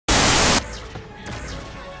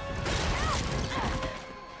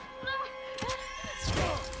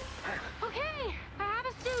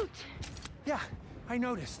I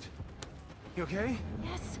noticed. You okay?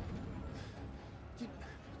 Yes.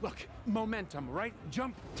 Look, momentum, right?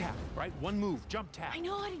 Jump, tap, right? One move, jump, tap. I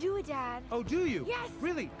know how to do it, Dad. Oh, do you? Yes.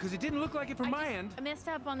 Really? Because it didn't look like it from my end. I messed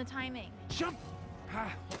up on the timing. Jump!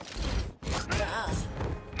 Ah.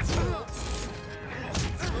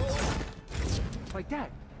 Like that.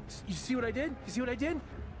 You see what I did? You see what I did?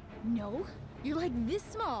 No, you're like this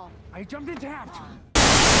small. I jumped and tapped.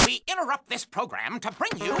 We interrupt this program to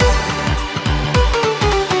bring you...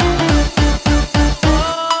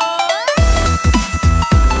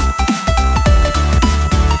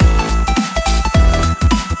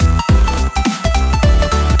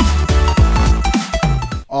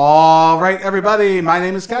 All right, everybody, my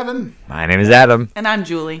name is Kevin. My name is Adam. And I'm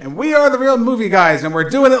Julie. And we are the Real Movie Guys, and we're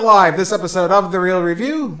doing it live this episode of The Real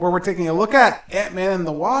Review, where we're taking a look at Ant-Man and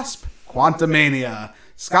the Wasp, Quantumania.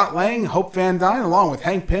 Scott Lang, Hope Van Dyne, along with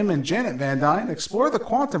Hank Pym and Janet Van Dyne, explore the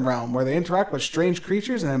quantum realm where they interact with strange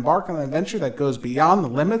creatures and embark on an adventure that goes beyond the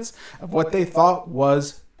limits of what they thought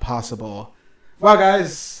was possible. Well,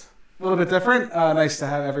 guys, a little bit different. Nice to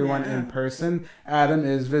have everyone in person. Adam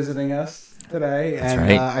is visiting us today, and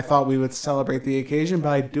right. I thought we would celebrate the occasion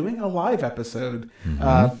by doing a live episode.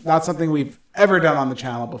 Not something we've ever done on the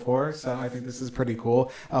channel before, so I think this is pretty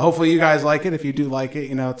cool. Hopefully you guys like it. If you do like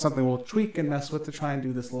it, it's something we'll tweak and mess with to try and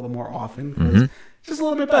do this a little more often. It's just a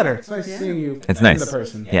little bit better. It's nice seeing you It's in nice. the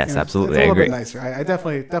person. Yes, absolutely. It's a I little agree. bit nicer. I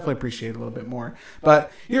definitely appreciate it a little bit more.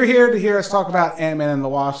 But you're here to hear us talk about Ant-Man and the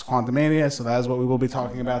Wasp, Quantumania, so that is what we will be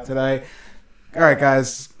talking about today. All right,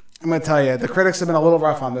 guys. I'm going to tell you, the critics have been a little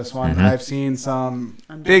rough on this one. I've seen some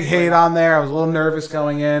big hate on there. I was a little nervous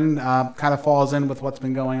going in. Kind of falls in with what's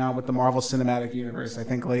been going on with the Marvel Cinematic Universe, I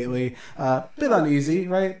think, lately. Bit uneasy,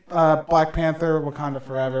 right? Black Panther, Wakanda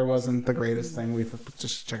Forever wasn't the greatest thing. We've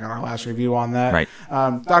just check out our last review on that. Right.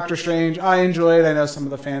 Doctor Strange, I enjoyed. I know some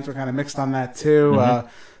of the fans were kind of mixed on that, too.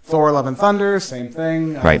 Thor, Love and Thunder, same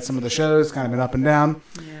thing. Right. Some of the shows kind of been up and down.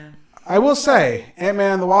 Yeah. I will say,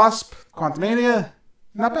 Ant-Man and the Wasp, Quantumania,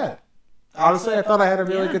 not bad. Honestly, I thought I had a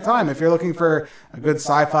really good time. If you're looking for a good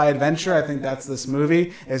sci-fi adventure, I think that's this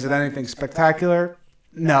movie. Is it anything spectacular?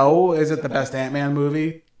 No. Is it the best Ant-Man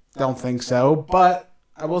movie? Don't think so. But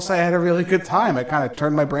I will say I had a really good time. I kind of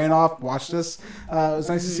turned my brain off, watched this. It was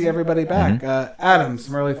nice to see everybody back. Adam,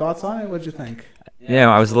 some early thoughts on it? What'd you think?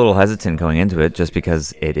 Yeah, I was a little hesitant going into it just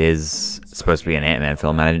because it is supposed to be an Ant-Man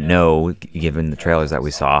film, and I didn't know, given the trailers that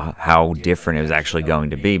we saw, how different it was actually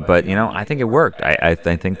going to be. But, I think it worked. I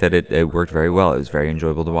think that it worked very well. It was very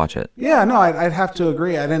enjoyable to watch it. Yeah, no, I'd have to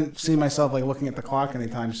agree. I didn't see myself looking at the clock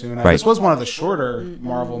anytime soon. Right. This was one of the shorter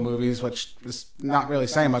Marvel movies, which is not really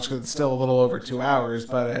saying much because it's still a little over 2 hours,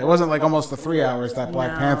 but it wasn't almost the 3 hours that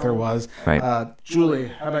Black Panther was. Right. Julie,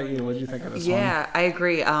 how about you? What did you think of this one? Yeah, I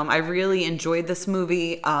agree. I really enjoyed this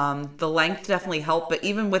movie. The length definitely helped, but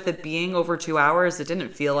even with it being over 2 hours, it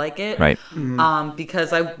didn't feel like it. Right.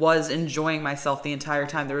 Because I was enjoying myself the entire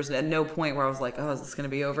time. There was at no point where I was like, oh, is this going to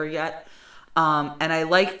be over yet? And I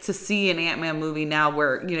like to see an Ant-Man movie now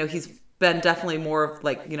where, he's been definitely more of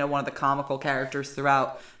one of the comical characters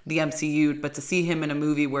throughout the MCU, but to see him in a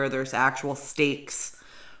movie where there's actual stakes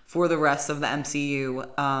for the rest of the MCU.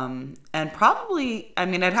 And probably,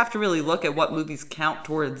 I'd have to really look at what movies count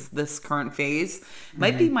towards this current phase.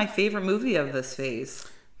 Might be my favorite movie of this phase.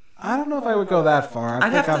 I don't know if I would go that far.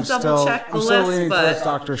 I'd have to double check the I'm still list, leaning but- towards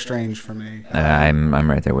Doctor Strange for me. I'm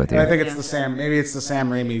right there with you. I think it's the Sam. Maybe it's the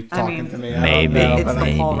Sam Raimi talking to me. Maybe. I don't know, It's but the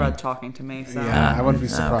maybe. Paul Rudd talking to me. So. yeah, I wouldn't be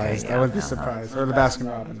surprised. Okay, I wouldn't be surprised. Or the Baskin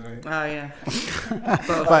Robbins, right? Oh,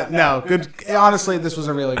 yeah. But no, good. Honestly, this was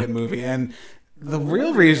a really good movie, and the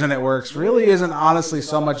real reason it works really isn't honestly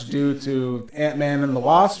so much due to Ant-Man and the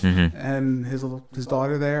Wasp and his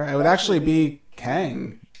daughter there. It would actually be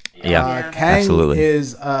Kang. Yeah, Kang absolutely.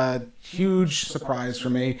 is a huge surprise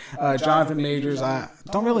for me. Jonathan Majors, I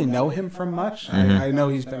don't really know him from much. I know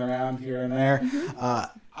he's been around here and there.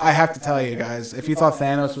 I have to tell you guys, if you thought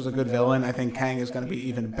Thanos was a good villain, I think Kang is going to be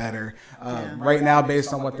even better. Right now,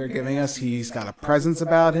 based on what they're giving us, he's got a presence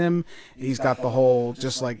about him. He's got the whole,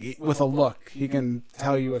 just with a look, he can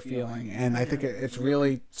tell you a feeling. And I think it's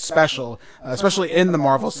really special, especially in the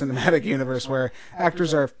Marvel Cinematic Universe, where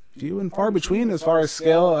actors are few and far between as far as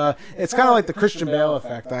skill. It's kind of like the Christian Bale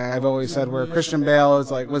effect. I've always said where Christian Bale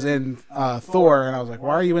was in Thor, and I was like,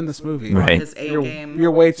 why are you in this movie? Right. His A-game.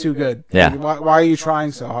 You're way too good. Yeah. Why are you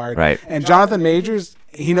trying so hard? Right. And Jonathan Majors,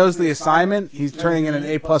 he knows the assignment. He's turning in an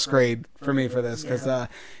A+ grade for me for this because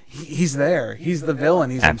he's there. He's the villain.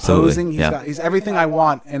 He's Absolutely. imposing. He's everything I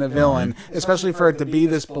want in a villain, especially for it to be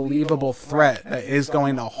this believable threat that is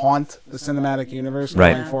going to haunt the cinematic universe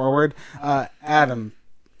going forward. Adam,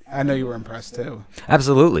 I know you were impressed too.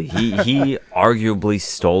 Absolutely. He arguably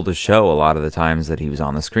stole the show a lot of the times that he was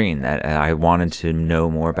on the screen. That I wanted to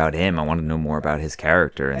know more about him. I wanted to know more about his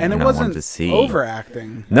character, and it I wasn't wanted to see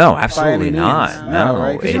overacting. No, by absolutely any not. means. No,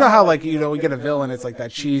 right? Because it- you know how like we get a villain, it's like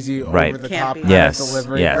that cheesy, Right. over the top Campy. kind Yes, of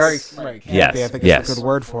delivery. yes. Very campy, Yes, I think yes. is a good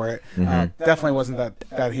word for it. Definitely wasn't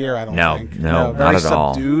that here. I don't No, think. no, very not at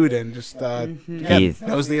all. subdued and just He-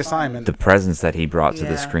 knows the assignment. the presence that he brought to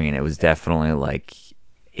Yeah. the screen, it was definitely like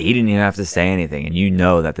he didn't even have to say anything, and you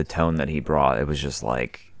know that the tone that he brought, it was just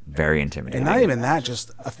like very intimidating. And not even that,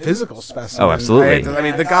 just a physical specimen. Oh, absolutely. I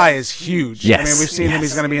mean, the guy is huge. Yes, I mean, we've seen him. yes.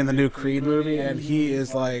 He's going to be in the new Creed movie, and he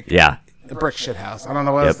is like Yeah. a brick shit house. I don't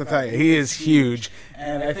know what Yep. else to tell you. He is huge,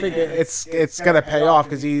 and I think it's going to pay off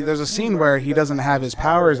because there's a scene where he doesn't have his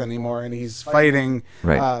powers anymore, and he's fighting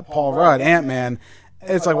Right. Paul Rudd, Ant-Man.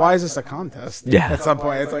 It's like, why is this a contest? Yeah. At some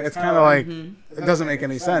point, it's kind of like it doesn't make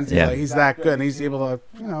any sense. Yeah. He's that good, and he's able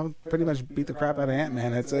to pretty much beat the crap out of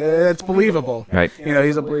Ant-Man. It's believable. Right.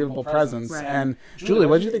 He's a believable presence. Right. And Julie,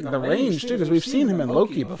 what do you think of the range too? Because we've seen him in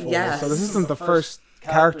Loki before, Yes. so this isn't the first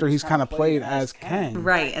character he's kind of played as Kang.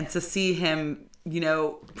 Right, and to see him,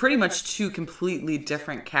 pretty much two completely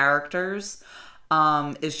different characters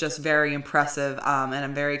is just very impressive, and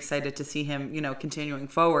I'm very excited to see him, continuing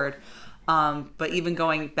forward. But even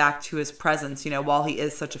going back to his presence, while he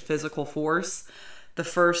is such a physical force, the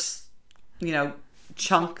first,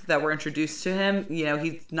 chunk that we're introduced to him,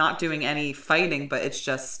 he's not doing any fighting, but it's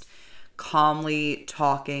just calmly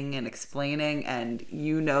talking and explaining, and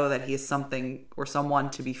that he is something or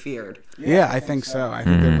someone to be feared. Yeah, I think so. I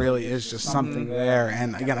think there really is just something there.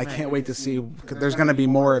 And again, I can't wait to see. 'Cause there's going to be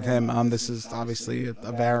more of him. This is obviously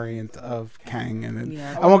a variant of Kang, and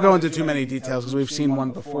I won't go into too many details because we've seen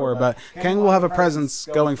one before. But Kang will have a presence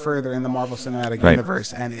going further in the Marvel Cinematic Right.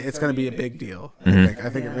 Universe, and it's going to be a big deal. I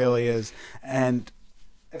think it really is. And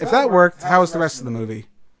if that worked, how was the rest of the movie?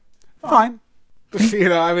 Fine.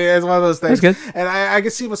 It's one of those things. That's good. And I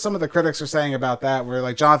can see what some of the critics are saying about that, where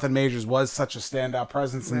like Jonathan Majors was such a standout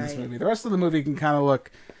presence in this Right. movie. The rest of the movie can kind of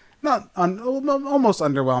look almost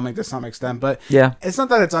underwhelming to some extent, but Yeah. it's not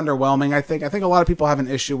that it's underwhelming. I think a lot of people have an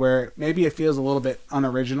issue where maybe it feels a little bit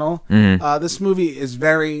unoriginal. This movie is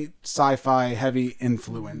very sci-fi heavy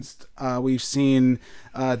influenced. We've seen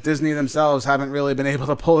Disney themselves haven't really been able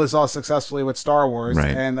to pull this off successfully with Star Wars,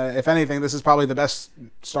 Right. and if anything, this is probably the best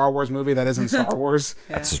Star Wars movie that isn't Star Wars.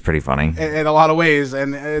 That's just pretty funny. In a lot of ways,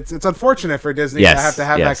 and it's unfortunate for Disney Yes, to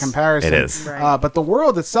have yes, that comparison. it is. Right. But the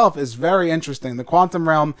world itself is very interesting. The quantum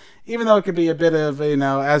realm, even though it could be a bit of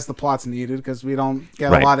as the plot's needed, because we don't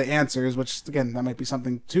get Right. a lot of answers, which again that might be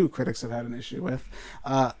something too critics have had an issue with.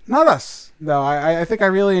 Not us though. I think I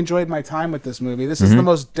really enjoyed my time with this movie. This is the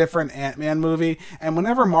most different Ant-Man movie, and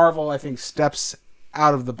whenever Marvel I think steps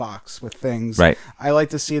out of the box with things, Right. I like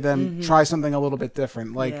to see them try something a little bit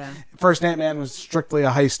different. Like Yeah. first Ant-Man was strictly a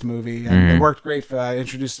heist movie, and it worked great for that. It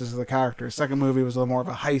introduced us to the characters. Second movie was a little more of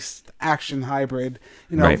a heist action hybrid.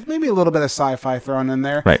 Right. Maybe a little bit of sci-fi thrown in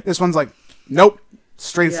there. Right. This one's like, nope,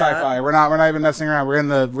 straight Yeah. sci-fi. We're not even messing around. We're in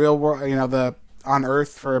the real world. The on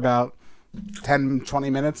Earth for about 10, 20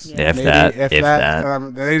 minutes. Yeah. If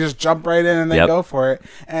that. They just jump right in and they Yep. go for it.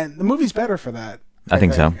 And the movie's better for that. I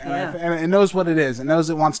think so. And it knows what it is. It knows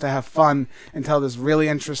it wants to have fun and tell this really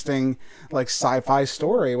interesting, like sci-fi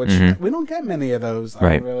story, which we don't get many of those.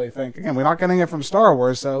 Right. I really think. Again, we're not getting it from Star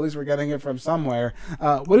Wars, so at least we're getting it from somewhere.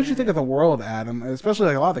 What did you think of the world, Adam? Especially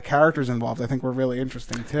like a lot of the characters involved. I think were really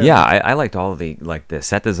interesting too. Yeah, I liked all of the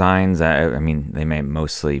set designs. I mean, they may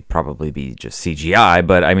mostly probably be just CGI,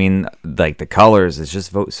 but I mean, like the colors is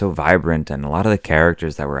just so vibrant, and a lot of the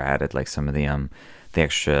characters that were added, like some of the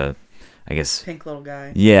extra, I guess. Pink little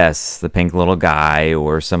guy. Yes, the pink little guy,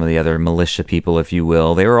 or some of the other militia people, if you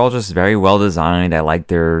will. They were all just very well designed. I liked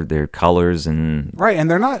their colors and Right, and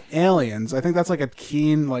they're not aliens. I think that's like a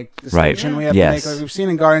keen distinction we have Yes. to make. Like we've seen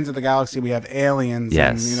in Guardians of the Galaxy, we have aliens.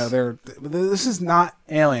 Yes. And this is not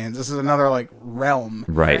aliens. This is another realm.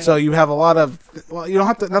 Right. So you have a lot of you don't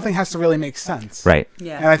have to. Nothing has to really make sense. right.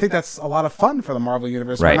 Yeah. And I think that's a lot of fun for the Marvel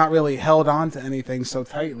universe. Right. We're not really held on to anything so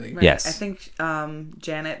tightly. Right. Yes. I think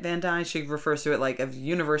Janet Van Dyne, she refers to it like of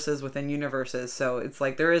universes within universes. So it's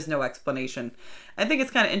like there is no explanation. I think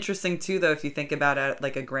it's kind of interesting too, though, if you think about it at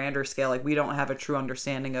like a grander scale. Like we don't have a true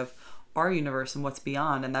understanding of our universe and what's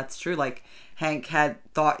beyond, and that's true. Like Hank had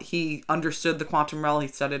thought he understood the quantum realm. He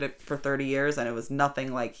studied it for 30 years, and it was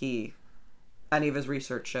nothing like any of his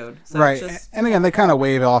research showed. So Right. It's just, And again, they kind of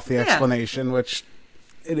wave off the explanation, which.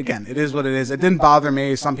 It is what it is. It didn't bother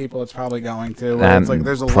me. Some people, it's probably going to. Where it's like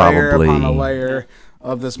there's a layer Probably. upon a layer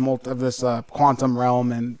of this quantum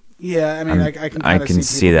realm, and Yeah, I mean, I can I kinda can see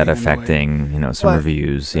see people that being annoyed. affecting, some But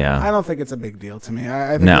reviews. Yeah. I don't think it's a big deal to me. I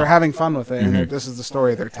think No. they're having fun with it, and this is the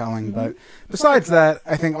story they're telling. But besides that,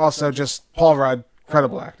 I think also just Paul Rudd,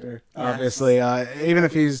 incredible actor, obviously. Even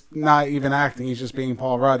if he's not even acting, he's just being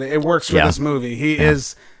Paul Rudd. It works for this movie. He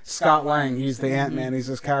is Scott Lang. He's the Ant-Man. He's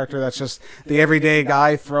this character that's just the everyday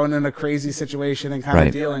guy thrown in a crazy situation and kind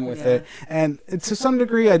of dealing with it. And to some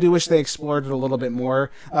degree, I do wish they explored it a little bit more.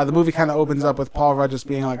 The movie kind of opens up with Paul Rudd just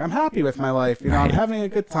being like, I'm happy with my life. I'm having a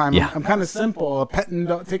good time. Yeah. I'm kind of simple.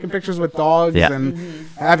 Taking pictures with dogs and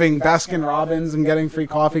having Baskin Robbins and getting free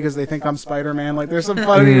coffee because they think I'm Spider-Man. Like, there's some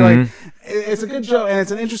funny, like, it's a good joke, and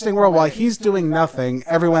it's an interesting world. While he's doing nothing,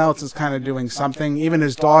 everyone else is kind of doing something. Even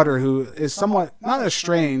his daughter, who is somewhat, not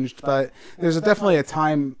estranged, but there's definitely a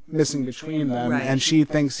time missing between them, and she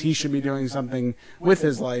thinks he should be doing something with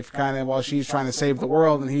his life, kind of, while she's trying to save the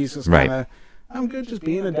world, and he's just kind of, I'm good just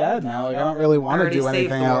being a dad now. Like, I don't really want to do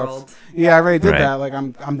anything else. Yeah, I already did that. Like,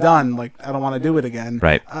 I'm done. Like, I don't want to do it again.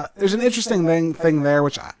 Right. There's an interesting thing there,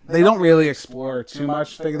 which they don't really explore too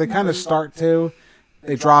much. They kind of start to.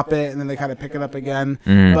 They drop it, and then they kind of pick it up again.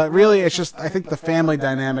 But really, it's just, I think the family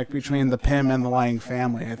dynamic between the Pym and the Lang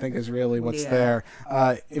family, I think, is really what's there.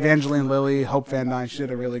 Evangeline Lilly, Hope Van Dyne, she did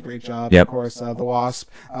a really great job. Of course, the Wasp.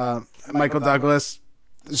 Michael Douglas,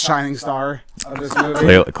 the shining star of this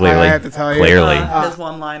movie. Clearly. I have to tell you. Clearly. His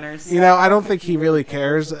one-liners. I don't think he really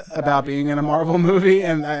cares about being in a Marvel movie,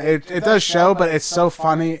 and it does show, but it's so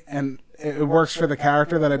funny, and it works for the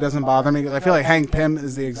character that it doesn't bother me. I feel like Hank Pym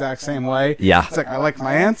is the exact same way. Yeah. It's like, I like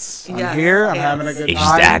my ants. I'm here. I'm having a good He's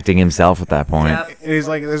time. just acting himself at that point. Yep. He's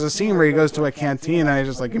like, there's a scene where he goes to a canteen and he's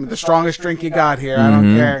just like, give me the strongest drink you got here. I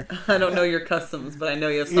don't care. I don't know your customs, but I know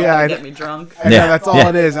you have something Yeah, to get me drunk. I know, that's all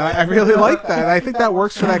it is. And I really like that. And I think that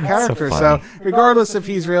works for that character. So regardless if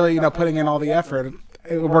he's really, putting in all the effort,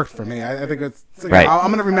 it worked for me. I think it's like, I'm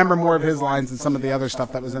going to remember more of his lines than some of the other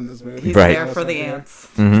stuff that was in this movie. He's there for the ants.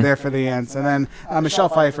 He's there for the ants. And then Michelle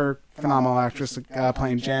Pfeiffer, phenomenal actress,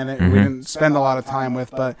 playing Janet, who we didn't spend a lot of time with,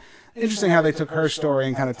 but interesting how they took her story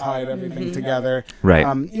and kind of tied everything together. Right.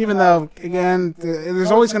 Even though, again,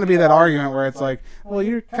 there's always going to be that argument where it's like, well,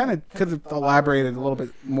 you kind of could have elaborated a little bit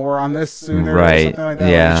more on this sooner or something like that.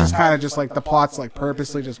 Yeah. It's just kind of just like the plot's like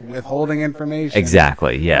purposely just withholding information.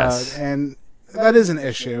 Exactly, yes. And that is an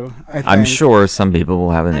issue, I think. I'm sure some people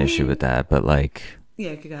will have an issue with that, but like...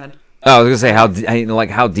 Yeah, go ahead. Oh, I was gonna say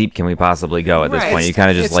how deep can we possibly go at this point? You kind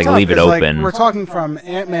of just like tough, leave it 'cause, open. Like, we're talking from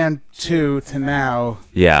Ant-Man 2 to now.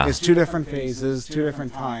 Yeah. It's two different phases, two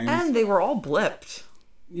different times. And they were all blipped.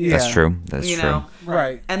 Yeah. That's true. That's You true. know?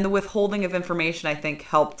 Right. And the withholding of information, I think,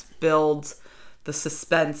 helped build the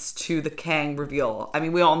suspense to the Kang reveal. I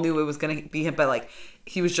mean, we all knew it was going to be him, but like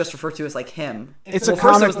he was just referred to as like him. It's well, a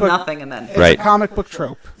first comic it was book, nothing, and then it's Right. a comic book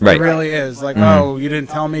trope. Right. It really is. Like, oh, you didn't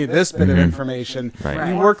tell me this bit of information. Right.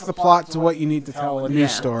 You work the plot to what you need to tell a new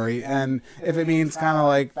story, and if it means kind of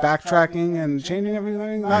like backtracking and changing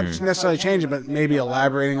everything, not necessarily changing, but maybe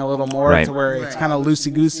elaborating a little more Right. to where it's kind of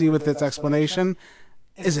loosey-goosey with its explanation.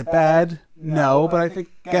 Is it bad? No, but I think,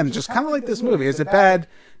 again, just kind of like this movie. Is it bad?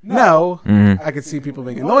 No. I could see people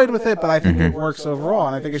being annoyed with it, but I think it works overall,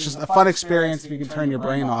 and I think it's just a fun experience if you can turn your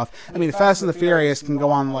brain off. I mean, Fast and the Furious can go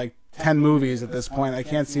on like 10 movies at this point. I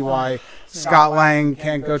can't see why Scott Lang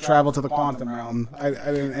can't go travel to the quantum realm,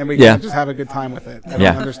 and we can't just have a good time with it. I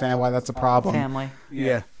don't understand why that's a problem. family.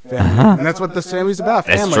 Yeah, family. And that's what this family's about,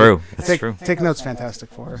 family. That's true. That's true. Take notes, Fantastic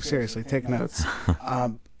Four. Seriously, take notes.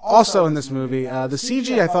 Also in this movie, the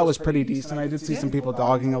CG I thought was pretty decent. I did see some people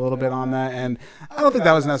dogging a little bit on that, and I don't think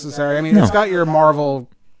that was necessary. I mean, it's got your Marvel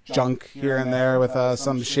junk here and there with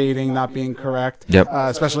some shading not being correct. Yep.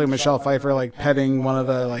 Especially Michelle Pfeiffer like petting one of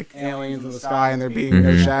the like aliens in the sky, and there being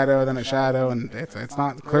no shadow, then a shadow, and it's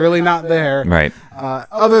not clearly not there. Right.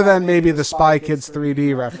 Other than maybe the Spy Kids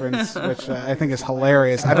 3D reference, which I think is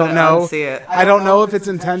hilarious. I don't know. See it. I don't know if it's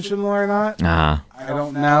intentional or not. Uh-huh. I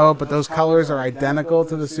don't know, but those colors are identical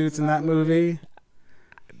to the suits in that movie.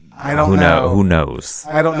 I don't know. Who knows?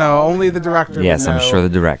 I don't know. Only the director. Yes, would I'm know. sure the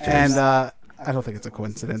director And is. I don't think it's a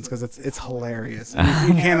coincidence because it's hilarious.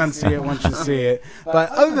 You can't unsee it once you see it.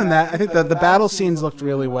 But other than that, I think the battle scenes looked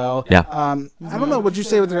really well. Yeah. I don't know. Would you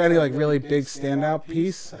say was there any like really big standout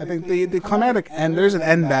piece? I think the climatic end. There's an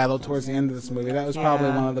end battle towards the end of this movie. That was probably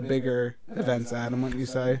one of the bigger events. Adam, wouldn't you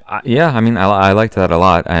say? Yeah, I mean, I liked that a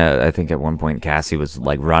lot. I think at one point Cassie was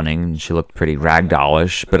like running, and she looked pretty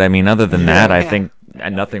ragdollish. But I mean, other than that, I think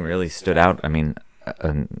nothing really stood out. I mean,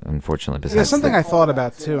 unfortunately. Yeah, Besides something the- I thought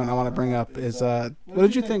about too, and I want to bring up is what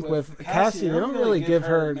did you think with Cassie? They don't really give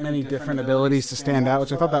her many different abilities to stand out,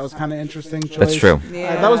 which I thought that was kind of interesting choice. That's true.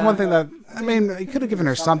 Yeah. That was one thing that I mean, you could have given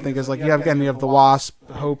her something because, like, you have the Wasp,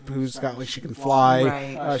 Hope, who's got like she can fly.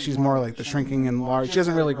 Right. She's more like the shrinking and large. She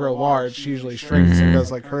doesn't really grow large. She usually shrinks and does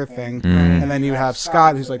like her thing. And then you have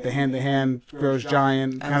Scott, who's like the hand-to-hand, grows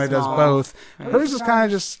giant, kind of does small. both. Hers is kind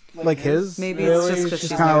of just like his. Maybe really. it's just 'cause she's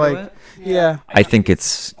she's kind of new to like, it. yeah. I think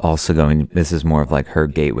it's also going. This is more of like her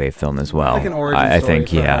gateway film as well. Like an origin I story think,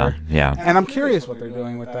 for yeah, her. yeah. And I'm curious what they're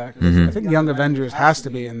doing with that. 'Cause I think Young Avengers has to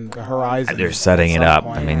be in the horizon. They're setting at it some up.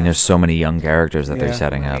 point. I mean, there's so many young characters that Yeah. they're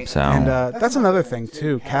setting up. So And that's another thing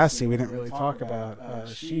too. Cassie, we didn't really talk about.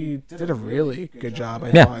 She did a really good job,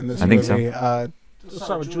 I Yeah, thought, in this I think so. movie. Let's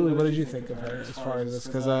start with Julie. What did you think of her as far as this?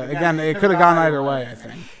 Because again, it could have gone either way. I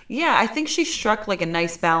think. Yeah, I think she struck like a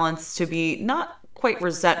nice balance to be not quite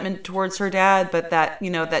resentment towards her dad, but that,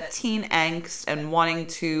 that teen angst and wanting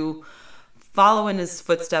to follow in his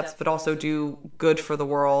footsteps, but also do good for the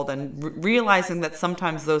world, and realizing that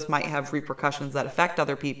sometimes those might have repercussions that affect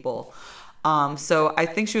other people. So I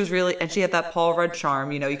think she was really, and she had that Paul Rudd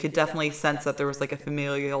charm. You could definitely sense that there was like a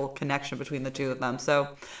familial connection between the two of them. So I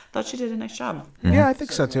thought she did a nice job. Yeah, I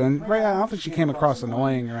think so too. And I don't think she came across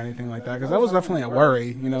annoying or anything like that. Because that was definitely a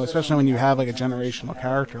worry, especially when you have like a generational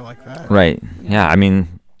character like that. right, yeah. I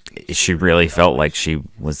mean, she really felt like she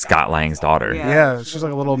was Scott Lang's daughter. Yeah. Yeah, she's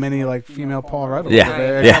like a little mini like female Paul Rudd. Yeah,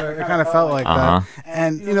 It yeah. kind of felt like Uh-huh. that.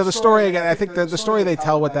 And the story again, I think the story they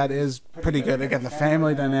tell with that is pretty good. Again, the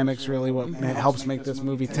family dynamics really what helps make this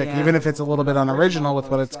movie tick, Yeah. even if it's a little bit unoriginal with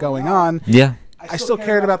what it's going on. Yeah. I still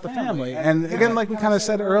cared about the family. And again, like we kind of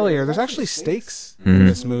said earlier, there's actually stakes in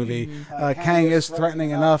this movie. Kang is threatening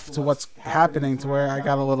enough to what's happening to where I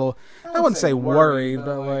got a little, I wouldn't say worried,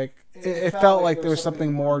 but like it felt like there was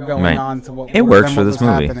something more going Right. on to what It works than for what this was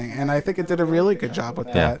movie. happening. And I think it did a really good job with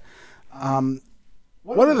Yeah. that.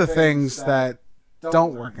 One of the things that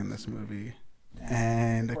don't work in this movie,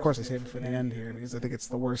 and of course I save it for the end here because I think it's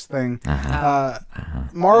the worst thing.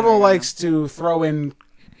 Marvel likes to throw in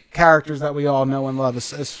characters that we all know and love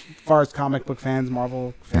as far as comic book fans,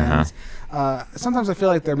 Marvel fans. Sometimes I feel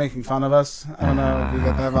like they're making fun of us. I don't know if you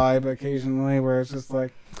get that vibe occasionally where it's just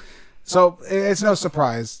like, so it's no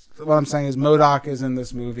surprise. What I'm saying is MODOK is in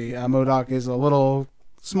this movie. MODOK is a little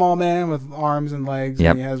small man with arms and legs,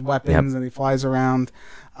 Yep. and he has weapons, and he flies around.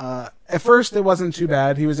 At first, it wasn't too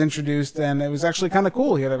bad. He was introduced, and it was actually kind of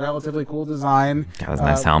cool. He had a relatively cool design. Got his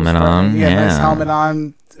nice helmet on. He had a nice Yeah. helmet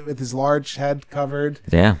on with his large head covered.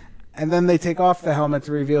 Yeah. And then they take off the helmet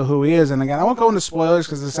to reveal who he is. And again, I won't go into spoilers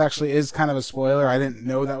because this actually is kind of a spoiler. I didn't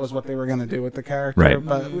know that was what they were going to do with the character. Right.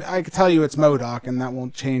 But I could tell you it's MODOK, and that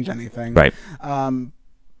won't change anything. Right.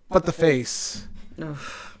 But the face.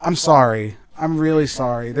 I'm sorry. I'm really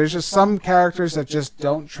sorry. There's just some characters that just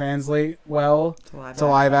don't translate well to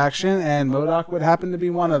live action, and MODOK would happen to be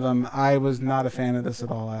one of them. I was not a fan of this at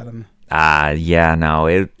all, Adam. Yeah, no,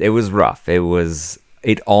 it was rough.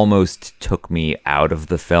 It almost took me out of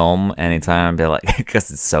the film anytime,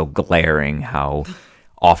 because it's so glaring how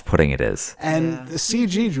off-putting it is. And the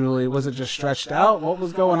CG, Julie, was it just stretched out? What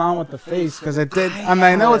was going on with the face? Because it did. I mean,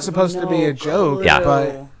 I know it's supposed to be a joke, Yeah. but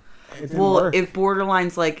it didn't work. It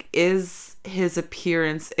borderlines like, is his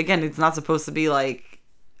appearance, again, it's not supposed to be like,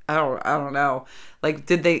 I don't know. Like,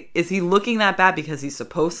 is he looking that bad because he's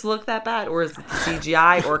supposed to look that bad, or is it the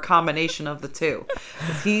CGI, or a combination of the two?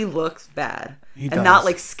 Because he looks bad. does. Not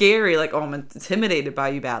like scary, like, oh, I'm intimidated by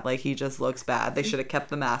you bad. Like, he just looks bad. They should have kept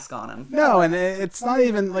the mask on him. No, and it's not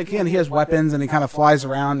even like, again, he has weapons and he kind of flies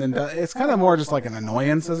around, and it's kind of more just like an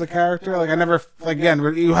annoyance as a character. Like, I never, again,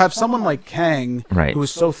 you have someone like Kang, Right. who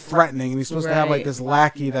is so threatening, and he's supposed to have like Right. this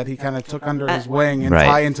lackey that he kind of took under his wing and Right.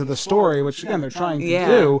 tie into the story, which again they're trying to Yeah.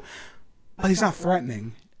 do, but he's not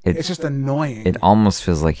threatening. It- It's just annoying. It almost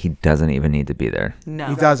feels like he doesn't even need to be there. No.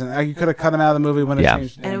 He doesn't. You could have cut him out of the movie when it Yeah.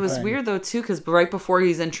 changed. the And it damn was thing. weird though too, because right before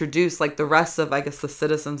he's introduced, like the rest of, I guess, the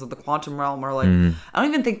citizens of the quantum realm are like, I don't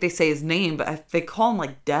even think they say his name, but they call him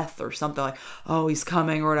like Death or something, like, oh, he's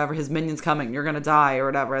coming or whatever, his minion's coming, you're gonna die or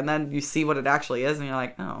whatever, and then you see what it actually is, and you're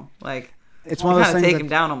like, oh, like, It's you one of those kind of things take that him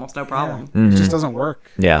down almost no problem. It just doesn't work.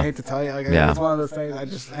 Yeah. I hate to tell you. Like, Yeah. It's one of those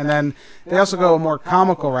things. And then they also go a more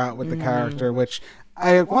comical route with the character, which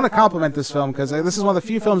I want to compliment this film because this is one of the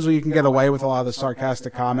few films where you can get away with a lot of the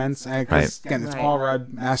sarcastic comments. And 'cause, Right. again, it's Right. Paul Rudd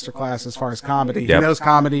masterclass as far as comedy. Yep. He knows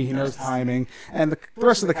comedy, he knows timing, and the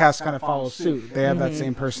rest of the cast kind of follows suit. They have that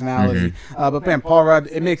same personality. But man, Paul Rudd,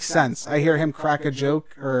 it makes sense. I hear him crack a joke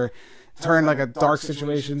or turn like a dark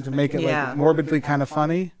situation to make it Yeah. like morbidly kind of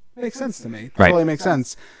funny. Makes sense to me. Right. Totally makes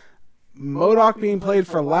sense. MODOK being played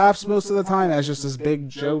for laughs most of the time as just this big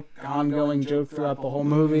joke, ongoing joke throughout the whole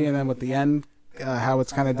movie, and then with the end, how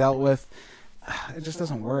it's kind of dealt with, it just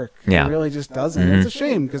doesn't work. Yeah. It really just doesn't. It's a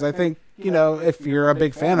shame because I think, if you're a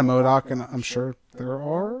big fan of MODOK, and I'm sure there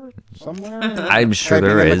are somewhere. I'm sure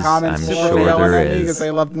there is. I'm sure there is. Because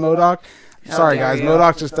they loved MODOK. Sorry, guys.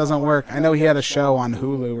 MODOK just doesn't work. I know he had a show on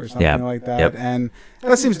Hulu or something like that, and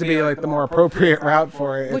that seems to be like the more appropriate route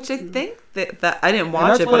for it. Which I think that I didn't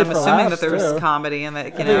watch it, but I'm assuming that there was comedy and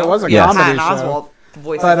that it was a comedy Patton show. Oswalt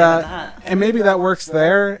voicing him in that. And maybe that works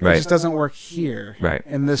there. Right. It just doesn't work here. Right.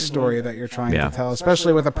 In this story that you're trying to tell,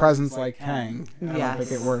 especially with a presence like Kang. I don't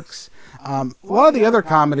think it works. A lot of the other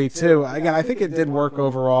comedy too. Again, I think it did work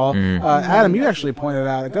overall. Adam, you actually pointed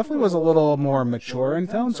out it definitely was a little more mature in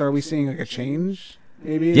tone. So are we seeing like a change,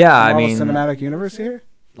 maybe? Yeah, in the I mean, cinematic universe here.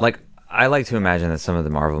 Like, I like to imagine that some of the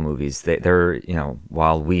Marvel movies, they're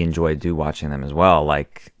while we enjoy watching them as well,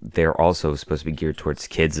 like they're also supposed to be geared towards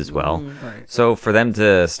kids as well. Right. So for them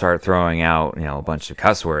to start throwing out a bunch of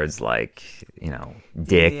cuss words like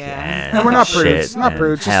dick And we're not shit prudes, not and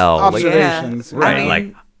prudes, just hell, observations. right? I mean,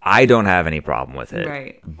 like I don't have any problem with it,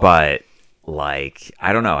 Right. but like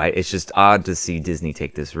I don't know, it's just odd to see Disney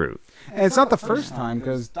take this route. And it's not the first time,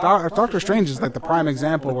 because Doctor Strange is like the prime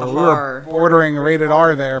example where we horror. were bordering rated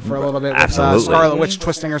R there for a little bit with Absolutely. Scarlet Witch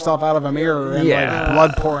twisting herself out of a mirror and like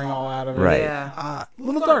blood pouring all out of her. Right. Yeah. A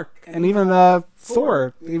little dark. And even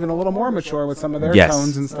Thor, even a little more mature with some of their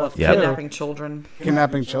tones and stuff too. Kidnapping children.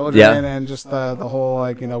 Kidnapping children and just the whole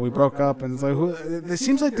we broke up, and it's like it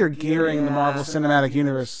seems like they're gearing the Marvel Cinematic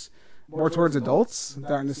Universe more towards adults.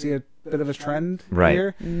 Starting to see a bit of a trend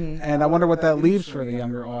here, and I wonder what that leaves for the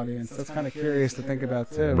younger audience. That's kind of curious to think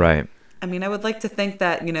about too. Right. I mean, I would like to think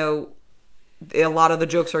that a lot of the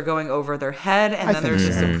jokes are going over their head, and then they're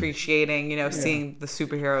just appreciating seeing the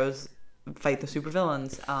superheroes fight the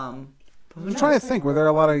supervillains. I'm trying to think. Were there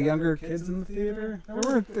a lot of younger kids in the theater? There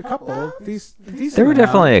were a couple. There were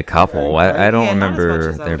definitely a couple. I don't not as much remember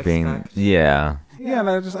as I there would being. expect. Yeah. Yeah,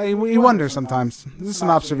 and you wonder sometimes. This is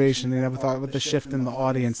an observation. With the shift in the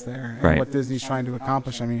audience there and what Disney's trying to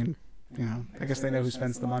accomplish. I mean, I guess they know who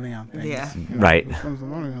spends the money on things. Yeah. Right. Who spends the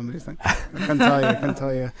money on these things? I couldn't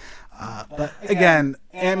tell you. But again,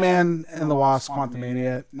 Ant-Man and the Wasp: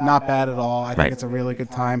 Quantumania, not bad at all. I think it's a really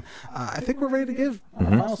good time. I think we're ready to give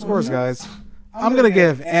final scores, guys. I'm gonna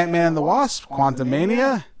give Ant-Man and the Wasp: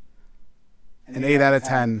 Quantumania an 8 out of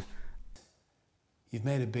 10. You've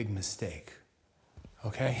made a big mistake.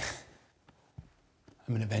 Okay?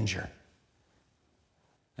 I'm an Avenger.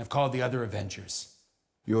 I've called the other Avengers.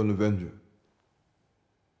 You're an Avenger.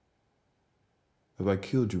 Have I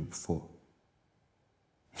killed you before?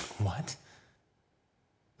 What?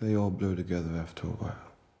 They all blur together after a while.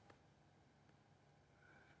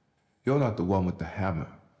 You're not the one with the hammer.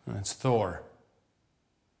 That's Thor.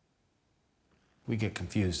 We get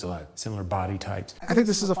confused a lot. Similar body types. I think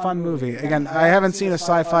this is a fun movie. Again, I haven't seen a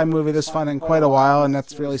sci-fi movie this fun in quite a while, and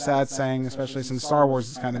that's really sad saying, especially since Star Wars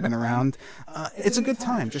has kind of been around. It's a good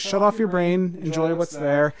time. Just shut off your brain, enjoy what's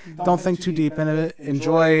there. Don't think too deep into it.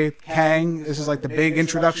 Enjoy Kang. This is like the big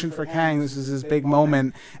introduction for Kang. This is his big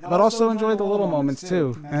moment. But also enjoy the little moments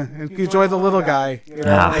too. Enjoy the little guy.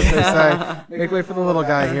 As they say. Make way for the little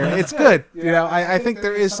guy here. It's good. I think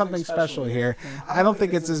there is something special here. I don't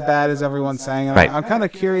think it's as bad as everyone's saying. And I'm kind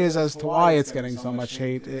of curious as to why it's getting so much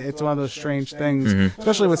hate. It's one of those strange things,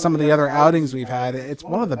 especially with some of the other outings we've had. It's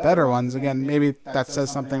one of the better ones. Again, maybe that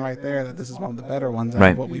says something right there that this is one of the better ones out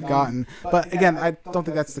of what we've gotten. But again, I don't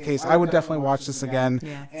think that's the case. I would definitely watch this again.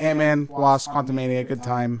 Ant-Man, Wasp, Quantumania, good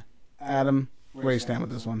time. Adam, where do you stand with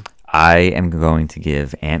this one? I am going to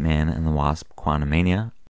give Ant-Man and the Wasp: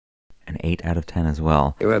 Quantumania an 8 out of 10 as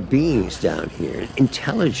well. There are beings down here,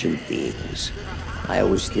 intelligent beings. I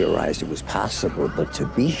always theorized it was possible, but to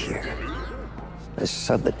be here, a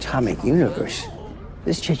subatomic universe,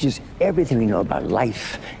 this changes everything we know about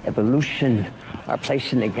life, evolution, our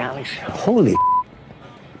place in the galaxy. Holy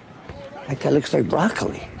that guy looks like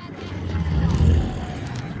broccoli.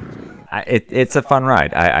 It's a fun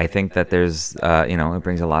ride. I think that there's, it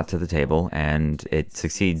brings a lot to the table, and it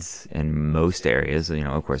succeeds in most areas.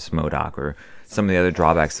 Of course, MODOK or some of the other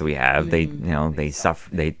drawbacks that we have, they make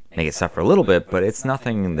it suffer a little bit, but it's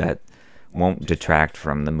nothing that won't detract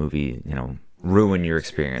from the movie, ruin your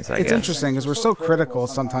experience, I guess. It's interesting because we're so critical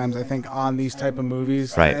sometimes, I think, on these type of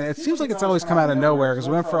movies. Right. And it seems like it's always come out of nowhere because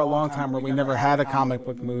we went for a long time where we never had a comic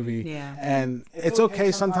book movie. Yeah. And it's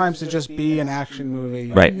okay sometimes to just be an action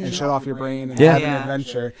movie. Right. And shut off your brain and Yeah. have an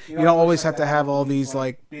adventure. You don't always have to have all these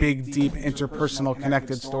like big, deep, interpersonal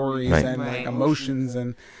connected stories Right. and like emotions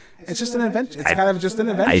and It's just an adventure. It's kind of just an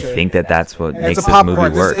adventure. I think that's what makes it's a this movie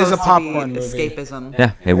popcorn. work. This is a Supposed to be popcorn movie. escapism. Yeah,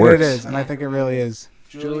 it And works. it is, and I think it really is.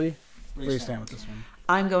 Julie, where do you stand with this one?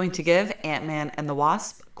 I'm going to give Ant-Man and the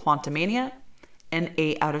Wasp: Quantumania an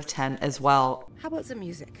 8 out of 10 as well. How about some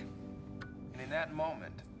music? And in that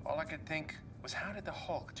moment, all I could think was, how did the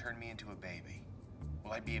Hulk turn me into a baby?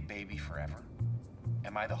 Will I be a baby forever?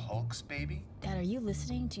 Am I the Hulk's baby? Dad, are you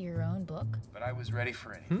listening to your own book? But I was ready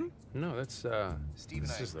for anything. No, that's Steve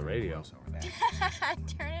this and I is the radio. close over that.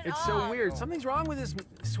 Turn it It's off. so weird. Something's wrong with this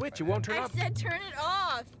switch. It won't turn I up. said turn it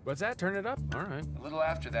off. What's that? Turn it up? All right. A little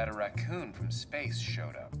after that, a raccoon from space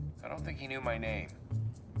showed up. I don't think he knew my name.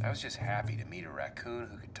 I was just happy to meet a raccoon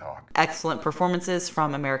who could talk. Excellent performances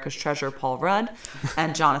from America's Treasure Paul Rudd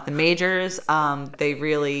and Jonathan Majors. They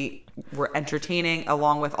really were entertaining,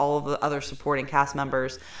 along with all of the other supporting cast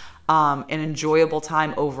members. An enjoyable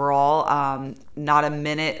time overall. Not a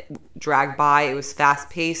minute dragged by. It was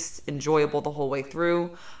fast-paced, enjoyable the whole way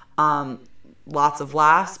through. Lots of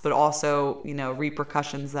laughs, but also,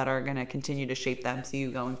 repercussions that are going to continue to shape the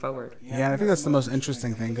MCU going forward. Yeah, and I think that's the most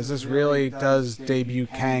interesting thing, because this really does debut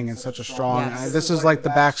Kang in such a strong... Yes. This is like the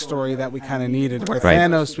backstory that we kind of needed. Where Right.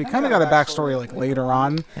 Thanos, we kind of got a backstory like later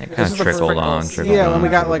on. It This kind is of the trickled first- on, trickled Yeah, on. when we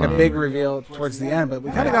got like a trickled big on. reveal towards the end, but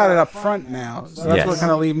we kind of got it up front now. So that's Yes. what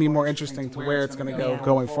kind of leave me more interesting to where it's going to go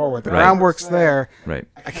going forward. The Right. groundwork's there. Right.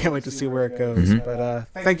 I can't wait to see where it goes. But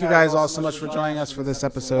thank you guys all so much for joining us for this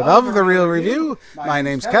episode of The Real Review. My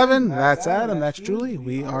name's Kevin. That's Adam. That's Julie.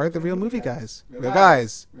 We are The Real Movie Guys. Real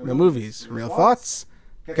guys, real movies, real thoughts.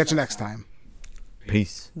 Catch you next time.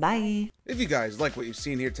 Peace. Bye. If you guys like what you've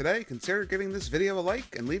seen here today, consider giving this video a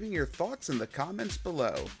like and leaving your thoughts in the comments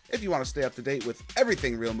below. If you want to stay up to date with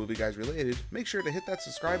everything Real Movie Guys related, make sure to hit that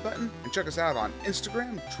subscribe button and check us out on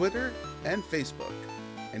Instagram, Twitter, and Facebook.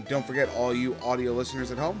 And don't forget, all you audio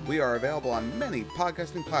listeners at home, we are available on many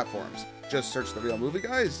podcasting platforms. Just search The Real Movie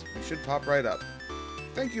Guys, you should pop right up.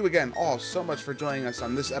 Thank you again all so much for joining us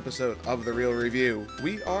on this episode of The Real Review.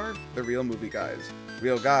 We are The Real Movie Guys.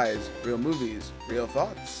 Real guys, real movies, real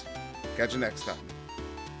thoughts. Catch you next time.